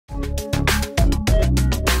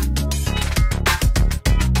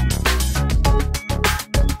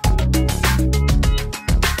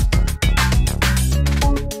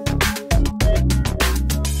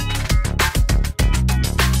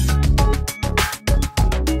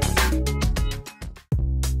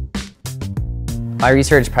My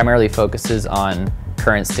research primarily focuses on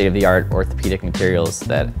current state-of-the-art orthopedic materials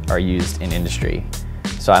that are used in industry.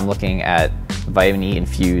 So I'm looking at vitamin E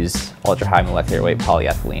infused ultra-high molecular weight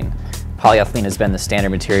polyethylene. Polyethylene has been the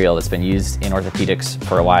standard material that's been used in orthopedics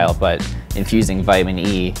for a while, but infusing vitamin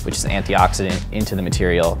E, which is an antioxidant, into the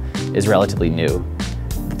material is relatively new.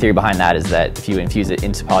 The theory behind that is that if you infuse it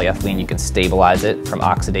into polyethylene, you can stabilize it from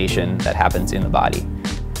oxidation that happens in the body.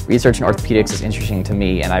 Research in orthopedics is interesting to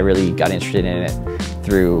me, and I really got interested in it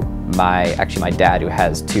through my dad, who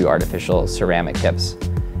has 2 artificial ceramic hips.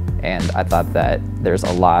 And I thought that there's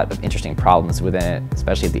a lot of interesting problems within it,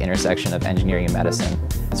 especially at the intersection of engineering and medicine.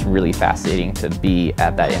 It's really fascinating to be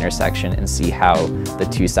at that intersection and see how the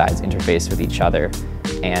 2 sides interface with each other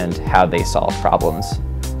and how they solve problems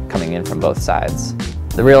coming in from both sides.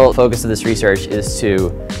 The real focus of this research is to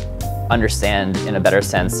understand in a better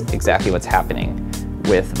sense exactly what's happening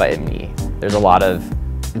with vitamin E. There's a lot of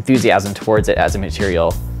enthusiasm towards it as a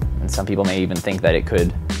material, and some people may even think that it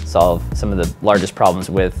could solve some of the largest problems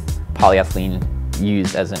with polyethylene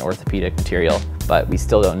used as an orthopedic material, but we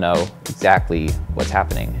still don't know exactly what's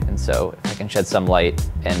happening. And so if I can shed some light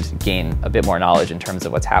and gain a bit more knowledge in terms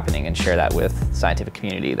of what's happening and share that with the scientific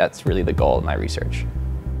community, that's really the goal of my research.